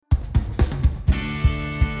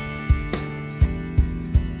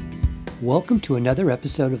Welcome to another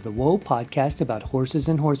episode of the Whoa podcast about horses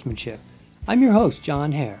and horsemanship. I'm your host,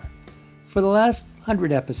 John Hare. For the last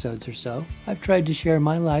 100 episodes or so, I've tried to share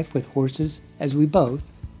my life with horses as we both,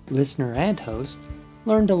 listener and host,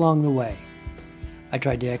 learned along the way. I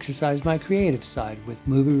tried to exercise my creative side with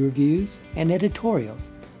movie reviews and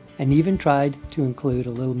editorials, and even tried to include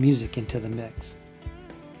a little music into the mix.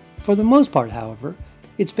 For the most part, however,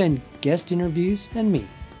 it's been guest interviews and me.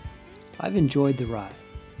 I've enjoyed the ride.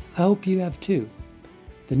 I hope you have too.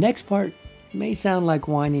 The next part may sound like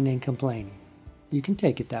whining and complaining. You can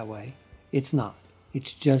take it that way. It's not.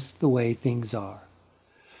 It's just the way things are.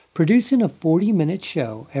 Producing a 40-minute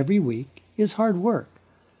show every week is hard work.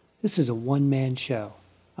 This is a one-man show.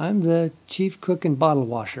 I'm the chief cook and bottle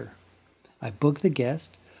washer. I book the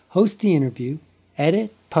guest, host the interview,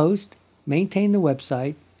 edit, post, maintain the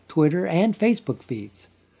website, Twitter, and Facebook feeds.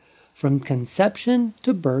 From conception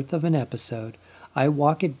to birth of an episode, I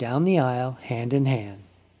walk it down the aisle hand in hand.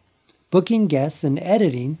 Booking guests and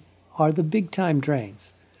editing are the big-time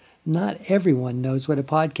drains. Not everyone knows what a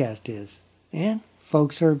podcast is, and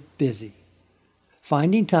folks are busy.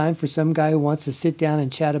 Finding time for some guy who wants to sit down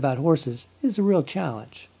and chat about horses is a real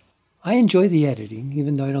challenge. I enjoy the editing,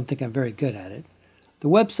 even though I don't think I'm very good at it. The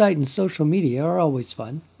website and social media are always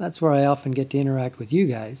fun. That's where I often get to interact with you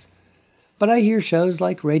guys. But I hear shows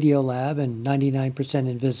like Radiolab and 99%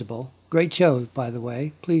 Invisible, great shows, by the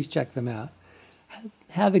way, please check them out,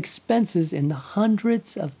 have expenses in the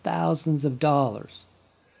hundreds of thousands of dollars.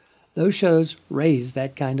 Those shows raise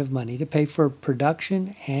that kind of money to pay for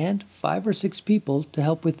production and 5 or 6 people to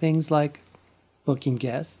help with things like booking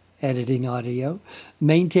guests, editing audio,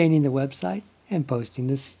 maintaining the website, and posting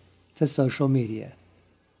this to social media.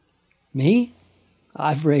 Me?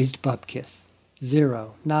 I've raised bupkis.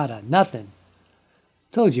 0, nada, nothing.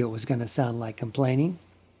 Told you it was going to sound like complaining.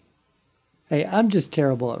 Hey, I'm just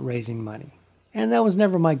terrible at raising money. And that was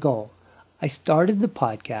never my goal. I started the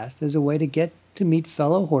podcast as a way to get to meet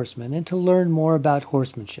fellow horsemen and to learn more about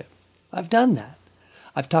horsemanship. I've done that.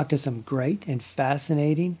 I've talked to some great and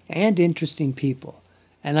fascinating and interesting people,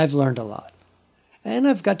 and I've learned a lot. And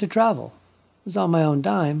I've got to travel. It was on my own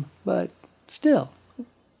dime, but still.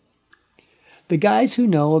 The guys who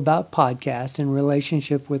know about podcasts and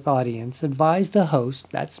relationship with audience advise the host,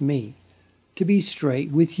 that's me, to be straight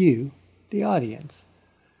with you, the audience.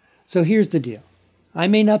 So here's the deal. I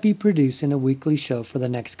may not be producing a weekly show for the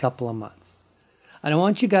next couple of months. I don't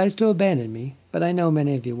want you guys to abandon me, but I know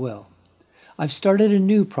many of you will. I've started a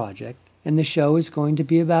new project, and the show is going to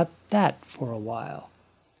be about that for a while.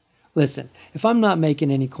 Listen, if I'm not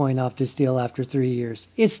making any coin off this deal after 3 years,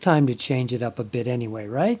 it's time to change it up a bit anyway,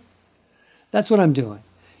 right? That's what I'm doing.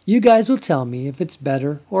 You guys will tell me if it's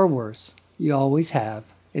better or worse. You always have.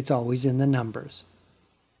 It's always in the numbers.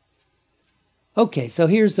 Okay, so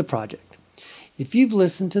here's the project. If you've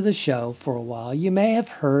listened to the show for a while, you may have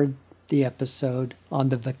heard the episode on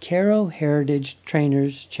the Vaquero Heritage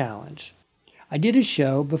Trainers Challenge. I did a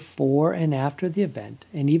show before and after the event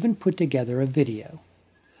and even put together a video.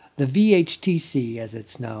 The VHTC, as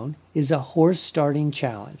it's known, is a horse starting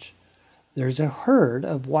challenge. There's a herd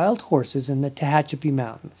of wild horses in the Tehachapi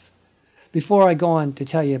Mountains. Before I go on to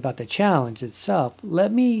tell you about the challenge itself,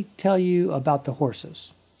 let me tell you about the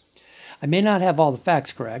horses. I may not have all the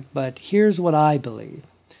facts correct, but here's what I believe.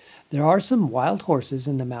 There are some wild horses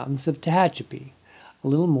in the mountains of Tehachapi, a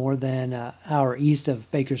little more than an hour east of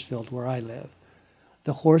Bakersfield where I live.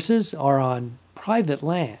 The horses are on private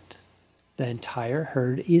land. The entire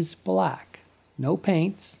herd is black. No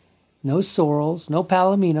paints, no sorrels, no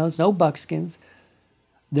palominos, no buckskins.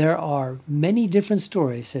 There are many different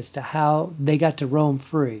stories as to how they got to roam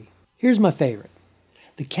free. Here's my favorite.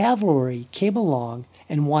 The cavalry came along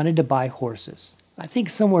and wanted to buy horses, I think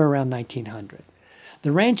somewhere around 1900.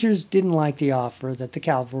 The ranchers didn't like the offer that the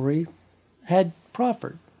cavalry had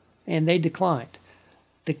proffered, and they declined.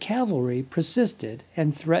 The cavalry persisted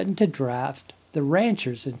and threatened to draft the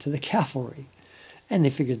ranchers into the cavalry, and they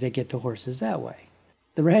figured they'd get the horses that way.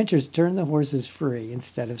 The ranchers turned the horses free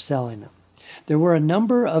instead of selling them. There were a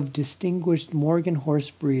number of distinguished Morgan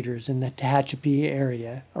horse breeders in the Tehachapi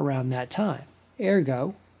area around that time.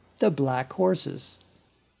 Ergo, the black horses.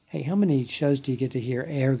 Hey, how many shows do you get to hear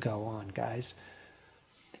ergo on, guys?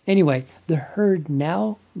 Anyway, the herd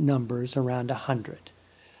now numbers around 100.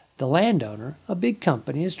 The landowner, a big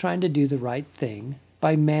company, is trying to do the right thing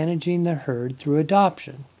by managing the herd through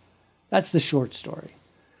adoption. That's the short story.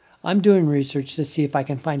 I'm doing research to see if I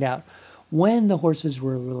can find out when the horses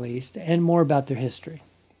were released and more about their history.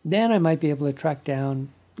 Then I might be able to track down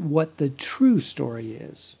what the true story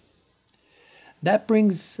is. That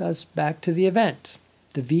brings us back to the event.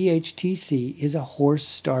 the VHTC is a horse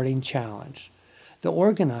starting challenge. The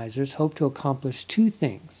organizers hope to accomplish two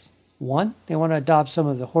things. One, they want to adopt some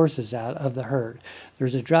of the horses out of the herd.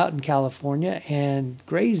 There's a drought in California and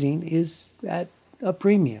grazing is at a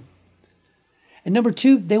premium. And number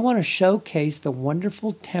two, they want to showcase the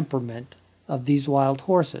wonderful temperament of these wild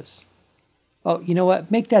horses. Oh, you know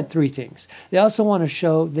what? Make that three things. They also want to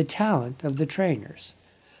show the talent of the trainers.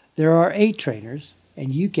 There are 8 trainers,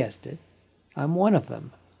 and you guessed it, I'm one of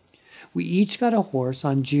them. We each got a horse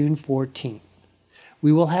on June 14th.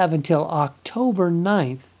 We will have until October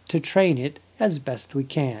 9th to train it as best we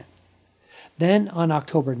can. Then on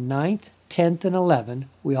October 9th, 10th, and 11th,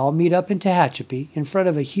 we all meet up in Tehachapi in front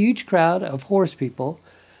of a huge crowd of horse people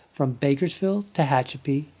from Bakersfield,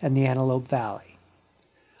 Tehachapi, and the Antelope Valley.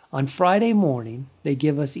 On Friday morning, they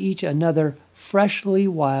give us each another freshly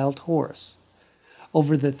wild horse.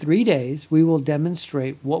 Over the 3 days, we will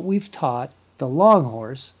demonstrate what we've taught the long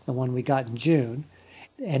horse, the one we got in June,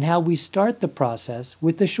 and how we start the process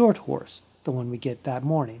with the short horse, the one we get that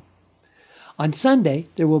morning. On Sunday,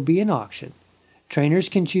 there will be an auction. Trainers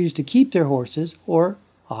can choose to keep their horses or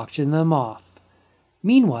auction them off.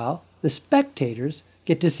 Meanwhile, the spectators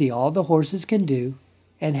get to see all the horses can do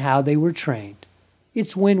and how they were trained.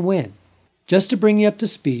 It's win-win. Just to bring you up to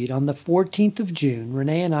speed, on the 14th of June,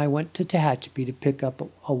 Renee and I went to Tehachapi to pick up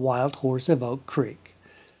a wild horse of Oak Creek.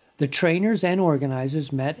 The trainers and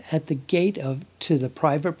organizers met at the gate to the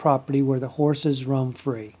private property where the horses roam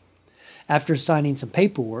free. After signing some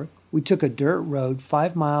paperwork, we took a dirt road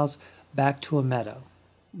 5 miles back to a meadow.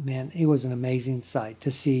 Man, it was an amazing sight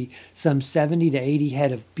to see some 70 to 80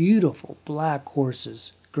 head of beautiful black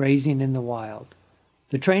horses grazing in the wild.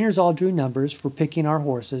 The trainers all drew numbers for picking our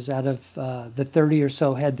horses out of the 30 or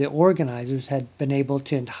so head the organizers had been able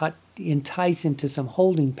to entice into some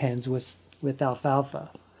holding pens with alfalfa.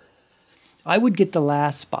 I would get the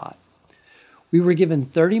last spot. We were given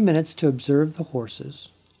 30 minutes to observe the horses,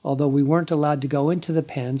 although we weren't allowed to go into the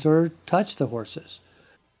pens or touch the horses.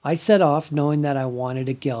 I set off knowing that I wanted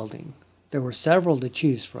a gelding. There were several to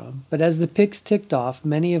choose from, but as the picks ticked off,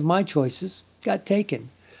 many of my choices got taken.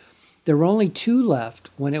 There were only 2 left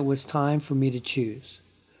when it was time for me to choose.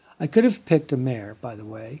 I could have picked a mare, by the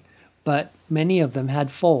way, but many of them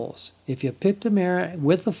had foals. If you picked a mare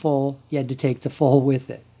with a foal, you had to take the foal with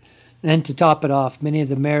it. And to top it off, many of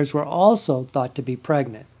the mares were also thought to be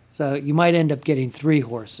pregnant, so you might end up getting 3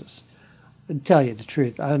 horses. To tell you the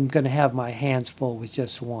truth, I'm going to have my hands full with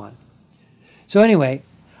just one. So anyway,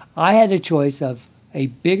 I had a choice of a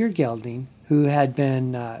bigger gelding who had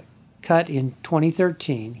been cut in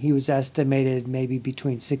 2013. He was estimated maybe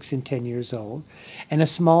between 6 and 10 years old, and a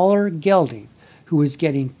smaller gelding who was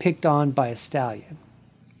getting picked on by a stallion.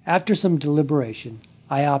 After some deliberation,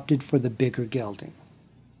 I opted for the bigger gelding.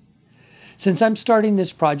 Since I'm starting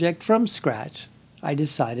this project from scratch, I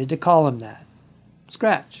decided to call him that.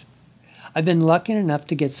 Scratch. I've been lucky enough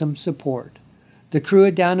to get some support. The crew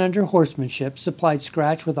at Down Under Horsemanship supplied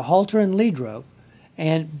Scratch with a halter and lead rope,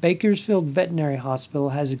 and Bakersfield Veterinary Hospital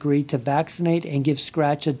has agreed to vaccinate and give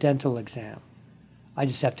Scratch a dental exam. I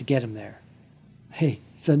just have to get him there. Hey,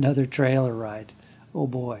 it's another trailer ride. Oh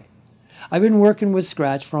boy. I've been working with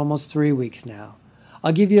Scratch for almost 3 weeks now.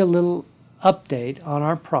 I'll give you a little update on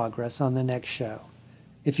our progress on the next show.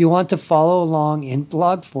 If you want to follow along in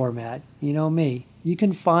blog format, you know me, you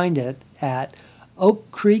can find it at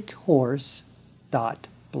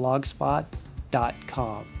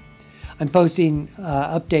oakcreekhorse.blogspot.com. I'm posting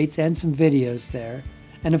updates and some videos there.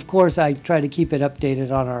 And of course, I try to keep it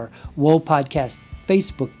updated on our Whoa Podcast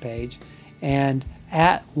Facebook page and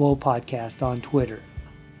at Whoa Podcast on Twitter.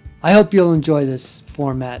 I hope you'll enjoy this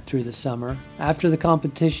format through the summer. After the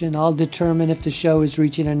competition, I'll determine if the show is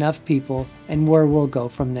reaching enough people and where we'll go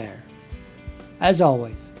from there. As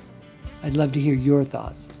always, I'd love to hear your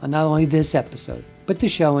thoughts on not only this episode, but the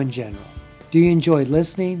show in general. Do you enjoy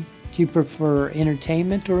listening? Do you prefer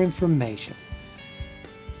entertainment or information?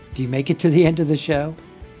 Do you make it to the end of the show?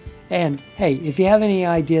 And hey, if you have any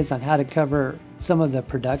ideas on how to cover some of the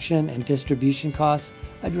production and distribution costs,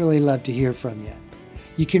 I'd really love to hear from you.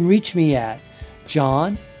 You can reach me at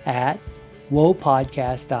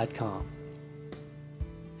john@whoapodcast.com.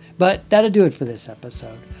 But that'll do it for this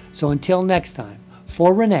episode. So until next time,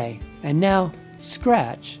 for Renee, and now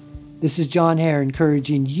Scratch, this is John Hare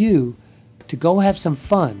encouraging you to go have some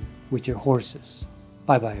fun with your horses.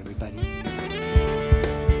 Bye-bye, everybody.